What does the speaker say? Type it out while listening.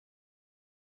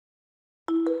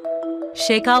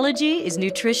Shakeology is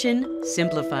nutrition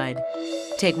simplified.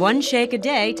 Take one shake a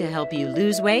day to help you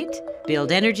lose weight,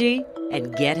 build energy,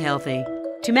 and get healthy.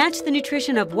 To match the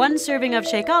nutrition of one serving of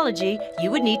Shakeology,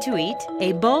 you would need to eat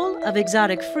a bowl of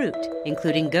exotic fruit,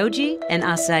 including goji and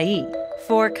acai,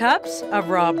 4 cups of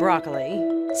raw broccoli,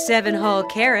 7 whole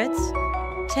carrots,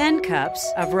 10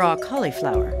 cups of raw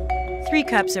cauliflower, 3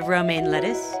 cups of romaine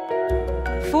lettuce,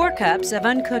 4 cups of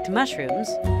uncooked mushrooms,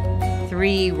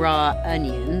 3 raw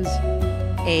onions,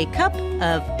 a cup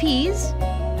of peas,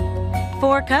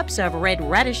 4 cups of red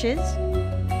radishes,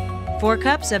 4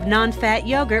 cups of non-fat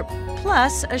yogurt,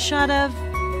 plus a shot of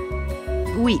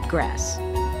wheatgrass.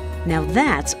 Now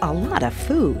that's a lot of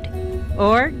food.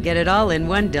 Or get it all in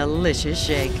one delicious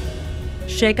shake.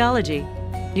 Shakeology.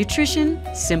 Nutrition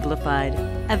simplified.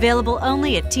 Available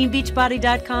only at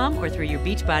teambeachbody.com or through your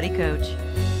Beachbody coach.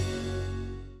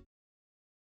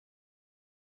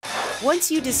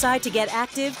 Once you decide to get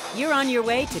active, you're on your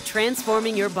way to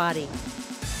transforming your body.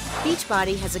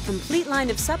 Beachbody has a complete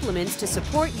line of supplements to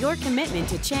support your commitment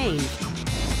to change.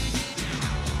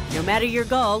 No matter your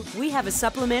goal, we have a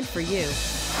supplement for you.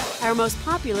 Our most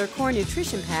popular Core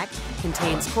Nutrition Pack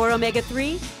contains Core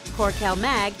Omega-3, Core Cal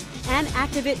Mag, and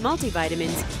Activate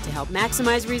multivitamins to help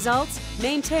maximize results,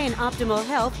 maintain optimal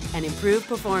health, and improve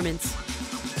performance.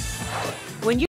 When you